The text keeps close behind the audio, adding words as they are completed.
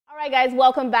All right, guys,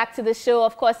 welcome back to the show.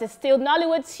 Of course, it's still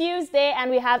Nollywood Tuesday,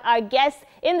 and we have our guest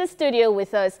in the studio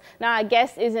with us. Now, our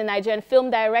guest is a Nigerian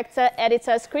film director,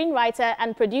 editor, screenwriter,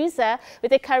 and producer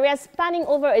with a career spanning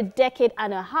over a decade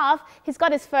and a half. He's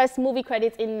got his first movie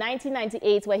credit in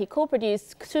 1998, where he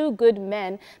co-produced Two Good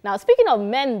Men. Now, speaking of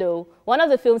men, though, one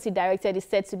of the films he directed is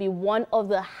said to be one of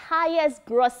the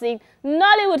highest-grossing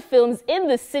Nollywood films in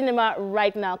the cinema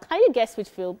right now. Can you guess which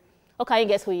film? Or can you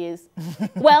guess who he is?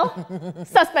 Well,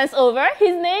 suspense over.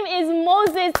 His name is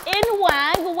Moses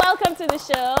Inwang. Welcome to the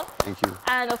show. Thank you.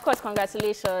 And of course,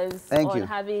 congratulations on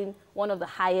having one of the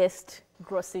highest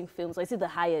grossing films. Or is it the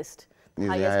highest? It's the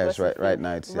highest right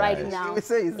now. It's right now.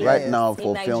 Right now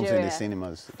for films in the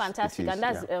cinemas. Fantastic. And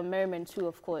that's Merriment too,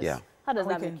 of course. Yeah. How does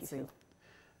that make you feel?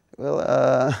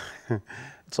 Well,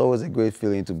 it's always a great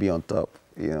feeling to be on top,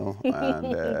 you know,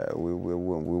 and we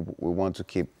want to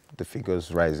keep the figures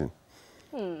rising.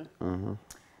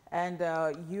 And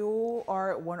you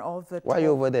are one of the... Why are you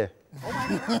over there? Oh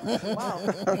my God.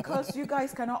 Wow. Because you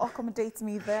guys cannot accommodate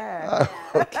me there.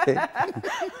 Okay.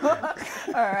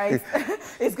 All right.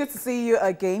 It's good to see you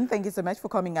again. Thank you so much for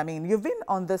coming. I mean, you've been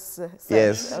on this set.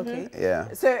 Yes. Okay.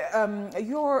 Yeah. So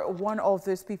you're one of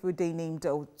those people they named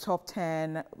top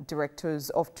 10 directors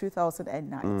of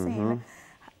 2019.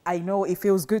 I know it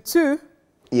feels good too.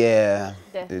 Yeah,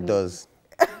 Definitely. It does.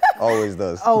 Always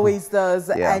does. Always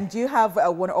does. Yeah. And you have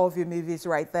one of your movies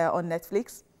right there on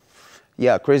Netflix?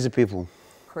 Yeah, Crazy People.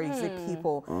 Crazy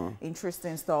People.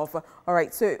 Interesting stuff. All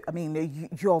right, so, I mean,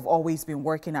 you have always been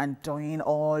working and doing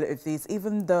all of this.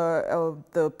 Even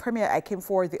the premiere I came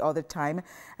for the other time,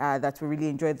 that we really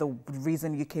enjoyed, the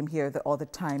reason you came here the other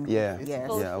time. Yeah, yes.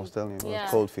 I was telling you,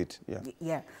 Cold Feet,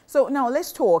 Yeah. So now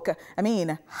let's talk. I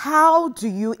mean, how do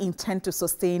you intend to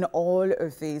sustain all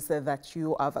of this that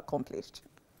you have accomplished?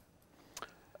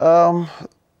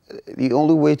 The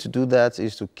only way to do that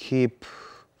is to keep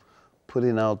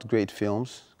putting out great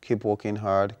films, keep working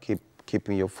hard,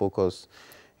 keeping your focus,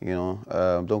 you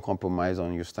know, don't compromise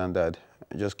on your standard,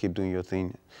 just keep doing your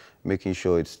thing, making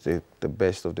sure it's the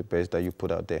best of the best that you put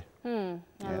out there.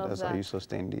 That's how you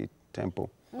sustain the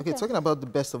tempo. Okay, talking about the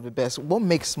best of the best, what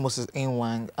makes Moses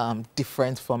Inwang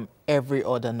different from every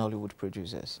other Nollywood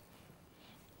producers?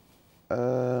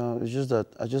 It's just that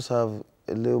I just have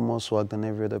a little more swag than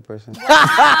every other person.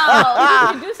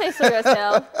 Wow, you do say so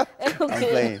yourself.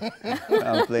 Okay.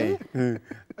 I'm playing.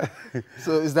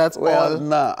 So is that well, all?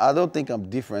 Nah, I don't think I'm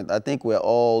different. I think we're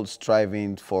all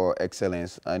striving for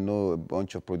excellence. I know a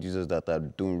bunch of producers that are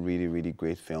doing really, really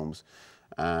great films,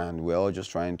 and we're all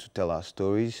just trying to tell our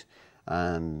stories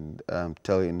and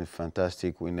tell it in a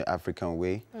fantastic, in the African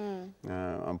way,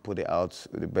 and put it out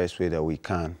the best way that we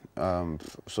can.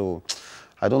 So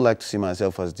I don't like to see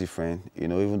myself as different, you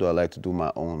know, even though I like to do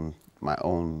my own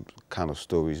kind of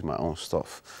stories, my own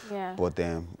stuff. Yeah. But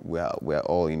then we're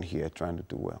all in here trying to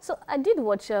do well. So I did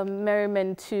watch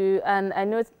Merriment too, and I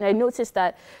noticed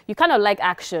that you kind of like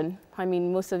action. I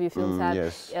mean, most of your films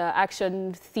have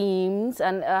action themes.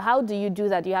 And how do you do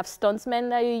that? Do you have stuntsmen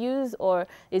that you use, or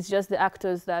it's just the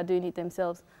actors that are doing it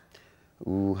themselves?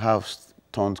 We have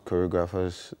stunt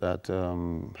choreographers that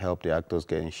help the actors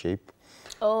get in shape.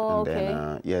 Oh, and okay.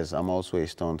 Then, yes, I'm also a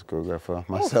stunt choreographer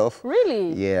myself. Oh,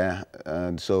 really? Yeah,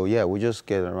 and so yeah, we just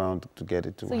get around to get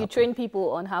it to happen. So you train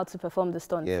people on how to perform the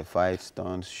stunts? Yeah, fights,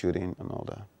 stunts, shooting, and all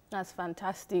that. That's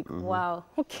fantastic. Wow.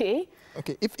 Okay.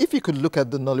 Okay, if you could look at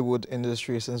the Nollywood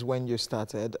industry since when you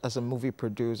started as a movie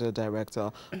producer,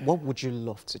 director, what would you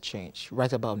love to change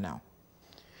right about now?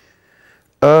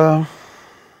 I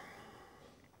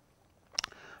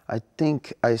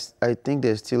think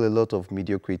there's still a lot of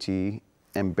mediocrity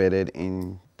embedded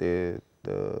in the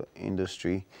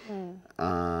industry.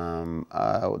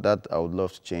 That I would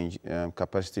love to change.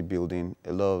 Capacity building,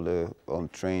 a lot of the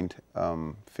untrained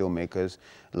filmmakers,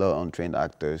 a lot of untrained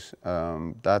actors.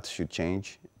 That should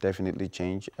change, definitely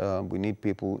change. We need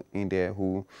people in there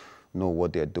who know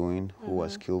what they're doing, who are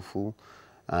skillful,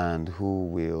 and who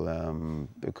will,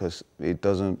 because it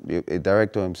doesn't, a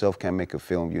director himself can't make a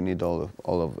film. You need all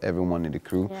of everyone in the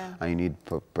crew, and you need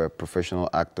professional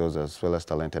actors as well as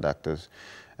talented actors.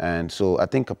 And so I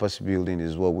think capacity building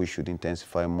is what we should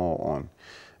intensify more on.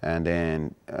 And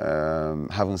then,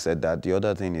 having said that, the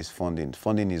other thing is funding.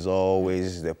 Funding is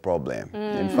always the problem.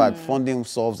 In fact, funding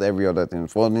solves every other thing.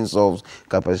 Funding solves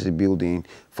capacity building.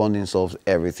 Funding solves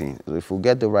everything. So if we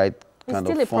get the right kind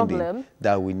of funding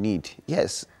that we need,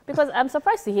 yes, Because I'm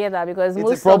surprised to hear that, because It's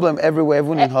most a problem everywhere,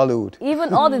 even in Hollywood.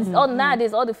 even all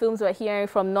nowadays, all the films we're hearing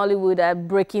from Nollywood are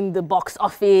breaking the box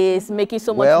office, making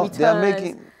so much returns. They're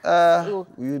making.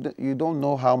 You don't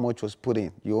know how much was put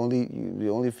in. The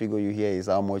only figure you hear is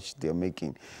how much they're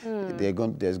making.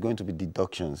 There's going to be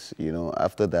deductions. You know,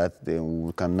 after that, then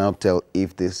we can now tell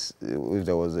if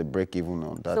there was a break even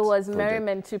on that. So was project.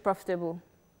 Merriment too profitable?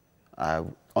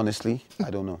 Honestly, I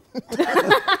don't know.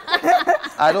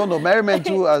 I don't know. Merriment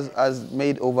 2 has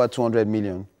made over 200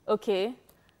 million. Okay.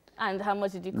 And how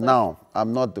much did you cost? Now,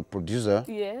 I'm not the producer.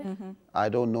 Yeah. I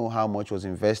don't know how much was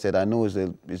invested. I know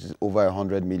it's over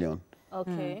 100 million.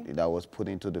 Okay. That was put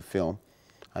into the film.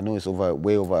 I know it's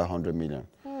way over 100 million.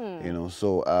 You know,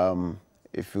 so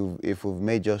if we've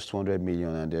made just 200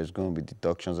 million and there's going to be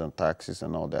deductions and taxes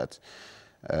and all that,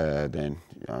 then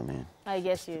I mean, I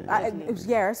guess you.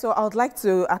 Yeah, so I would like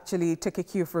to actually take a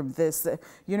cue from this.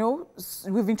 You know,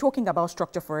 we've been talking about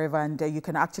structure forever, and you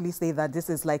can actually say that this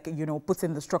is like, you know,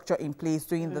 putting the structure in place,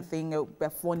 doing the thing,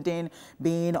 funding,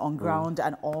 being on ground,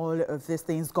 and all of these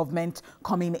things, government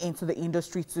coming into the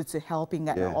industry to helping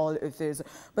and all of this.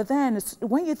 But then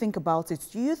when you think about it,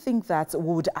 do you think that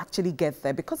we would actually get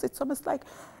there? Because it's almost like,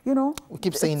 you know, we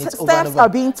keep saying it's over and steps over. are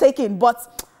being taken,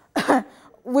 but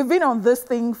we've been on this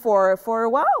thing for a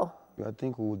while. I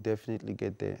think we will definitely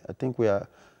get there. I think we are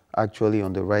actually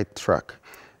on the right track.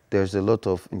 There's a lot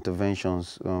of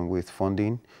interventions with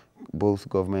funding, both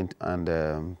government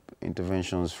and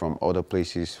interventions from other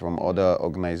places, from other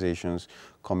organizations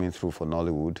coming through for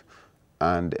Nollywood.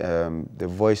 And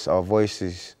our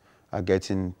voices are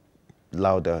getting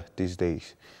louder these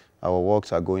days. Our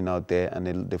works are going out there,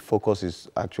 and the focus is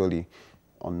actually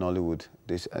on Nollywood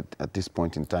at this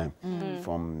point in time,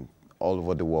 from all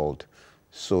over the world.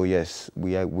 So yes,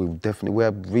 we are on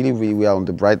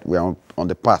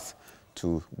the path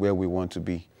to where we want to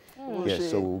be.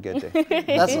 Yes, so we'll get there.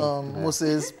 That's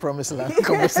Moses' promised land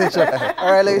conversation.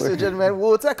 All right, ladies and gentlemen,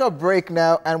 we'll take a break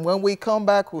now, and when we come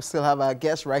back, we'll still have our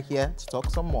guest right here to talk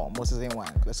some more. Moses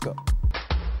Inwang, let's go.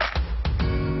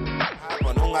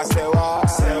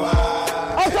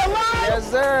 Yes,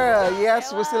 sir.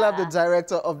 Yes, we still have the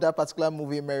director of that particular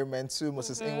movie, Merriment 2,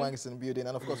 Moses Inwang, is in the building.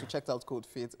 And of course, we checked out Cold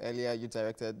Feet earlier. You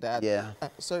directed that. Yeah.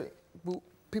 Sorry,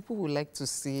 people would like to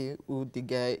see who the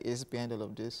guy is behind all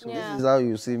of this. Yeah. This is how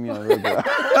you see me on regular.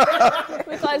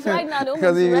 Because right now, don't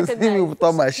Because if you see me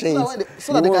without my shades,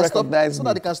 So that they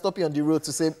they can stop you on the road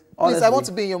to say, please, Honestly, I want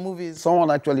to be in your movies.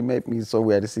 Someone actually met me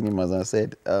somewhere at the cinemas and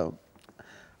said,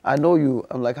 I know you.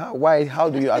 I'm like, why? How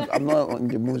do you? I'm not on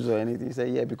the movies or anything. He said,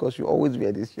 yeah, because you always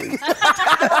wear this shades.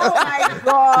 Oh my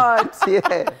God.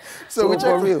 Yeah. So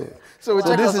for real. So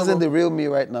this isn't the real me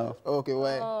right now. Okay,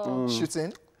 why?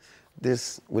 Shooting?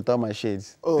 This without my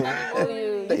shades. Oh,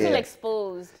 you feel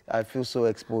exposed. I feel so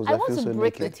exposed. I feel want to so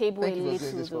break naked. the table Thank a you for doing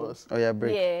little, this for though. us. Oh yeah,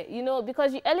 break. Yeah, you know,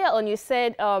 because earlier on you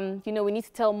said, you know, we need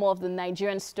to tell more of the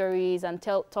Nigerian stories and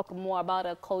talk more about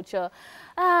our culture.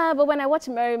 But when I watch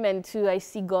Merriment 2, I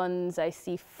see guns, I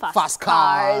see fast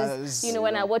cars. You know,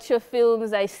 when I watch your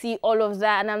films, I see all of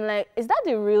that, and I'm like, is that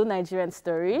the real Nigerian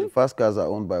story? The fast cars are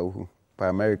owned by who? By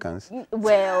Americans.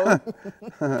 Well,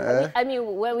 I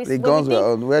mean, when we think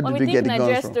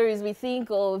Nigerian stories, we think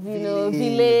of, you know,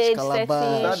 village setting.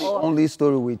 That's the only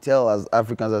story we tell as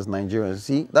Africans, as Nigerians.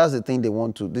 See, that's the thing they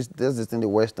want to. That's the thing the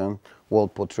Western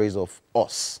world portrays of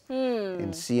us in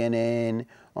CNN,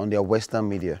 on their Western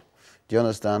media. Do you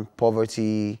understand?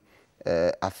 Poverty,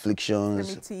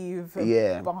 afflictions.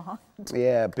 Primitive. Bond.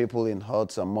 Yeah, people in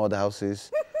huts and mud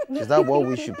houses. Is that what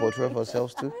we should portray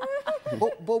ourselves to?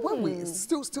 But when we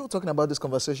still talking about this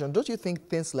conversation, don't you think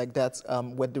things like that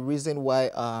were the reason why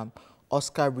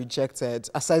Oscar rejected,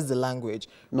 aside the language?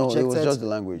 No, it was just the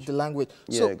language. The language.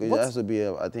 Yeah, because it has to be,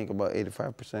 I think, about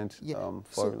 85%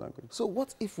 foreign language. So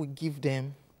what if we give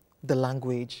them the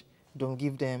language, don't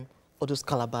give them all those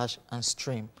calabash and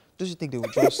stream? Don't you think they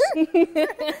would just...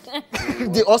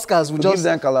 the Oscars would just... give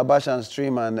them calabash and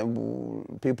stream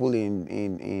and people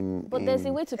in... But there's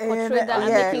a way to portray that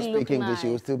and make it look English, nice. it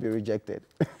will still be rejected.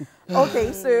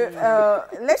 Okay, so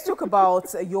let's talk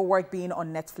about your work being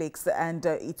on Netflix, and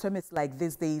it's almost like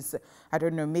these days, I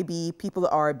don't know, maybe people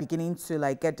are beginning to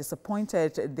like get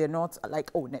disappointed. They're not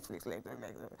like, oh, Netflix.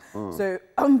 So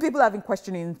people have been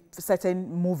questioning certain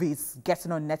movies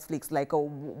getting on Netflix, like, oh,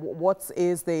 what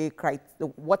is the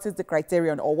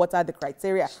criterion, or what are the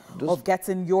criteria of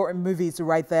getting your movies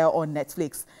right there on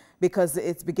Netflix? Because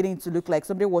it's beginning to look like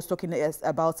somebody was talking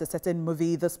about a certain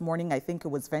movie this morning. I think it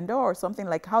was Vendor or something.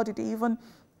 Like, how did he even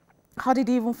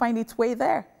find its way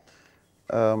there?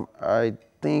 I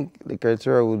think the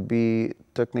criteria would be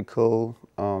technical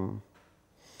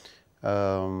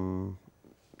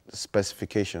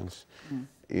specifications.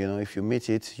 You know, if you meet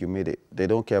it, you meet it. They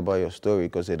don't care about your story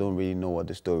because they don't really know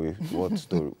what story.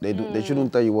 They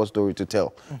shouldn't tell you what story to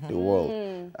tell the world.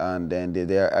 And then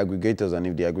they are aggregators, and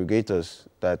if the aggregators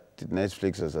that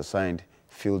Netflix has assigned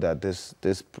feel that this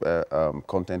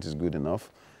content is good enough,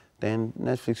 then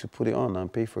Netflix will put it on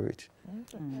and pay for it.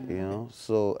 You know,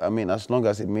 so I mean, as long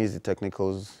as it meets the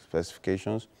technical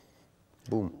specifications,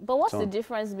 boom. But what's the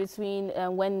difference between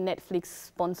when Netflix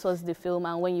sponsors the film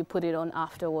and when you put it on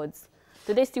afterwards?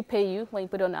 Do they still pay you when you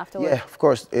put it on afterwards? Yeah, of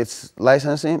course. It's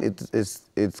licensing.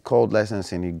 It's called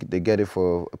licensing. They get it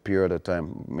for a period of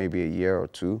time, maybe a year or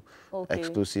two,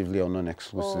 exclusively or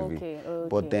non-exclusively.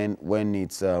 But then when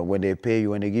it's when they pay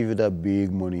you, when they give you that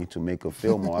big money to make a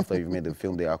film, or after you've made the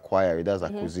film, they acquire it. That's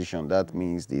acquisition. That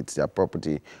means it's their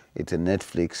property. It's a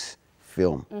Netflix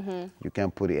film. You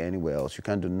can't put it anywhere else. You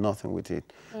can't do nothing with it.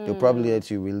 They'll probably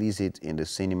let you release it in the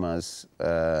cinemas,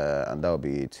 and that'll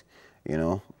be it. You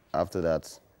know. After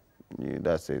that,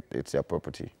 that's it. It's your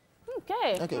property.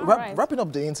 Okay. Wrapping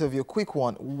up the interview, quick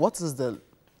one. What is the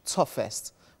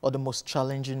toughest or the most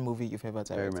challenging movie you've ever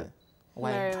directed?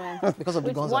 Why? Because of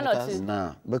the guns and the cars?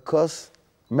 Nah, because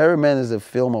Merry Men is a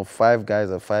film of 5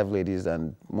 guys or 5 ladies,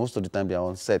 and most of the time they are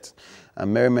on set.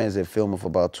 And Merry Men is a film of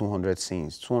about 200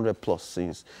 scenes, 200 plus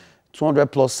scenes. 200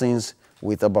 plus scenes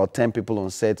with about 10 people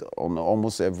on set on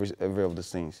almost every of the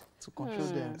scenes. To control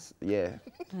them. Yeah.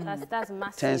 That's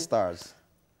massive. 10 stars.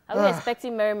 Are we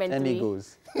expecting Merry Men 3? 10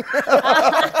 egos.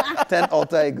 10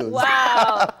 alter egos.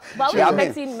 Wow. But we're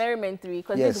expecting Merry Men 3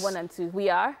 because this is 1 and 2.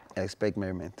 We are? I expect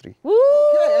Merry Men 3. Woo!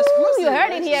 Okay, exclusive. You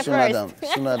heard it here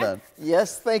first. Sooner than.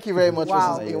 Yes, thank you very much,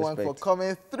 Mrs. Inwang, for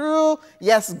coming through.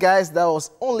 Yes, guys, that was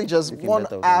only just one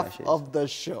half of the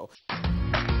show.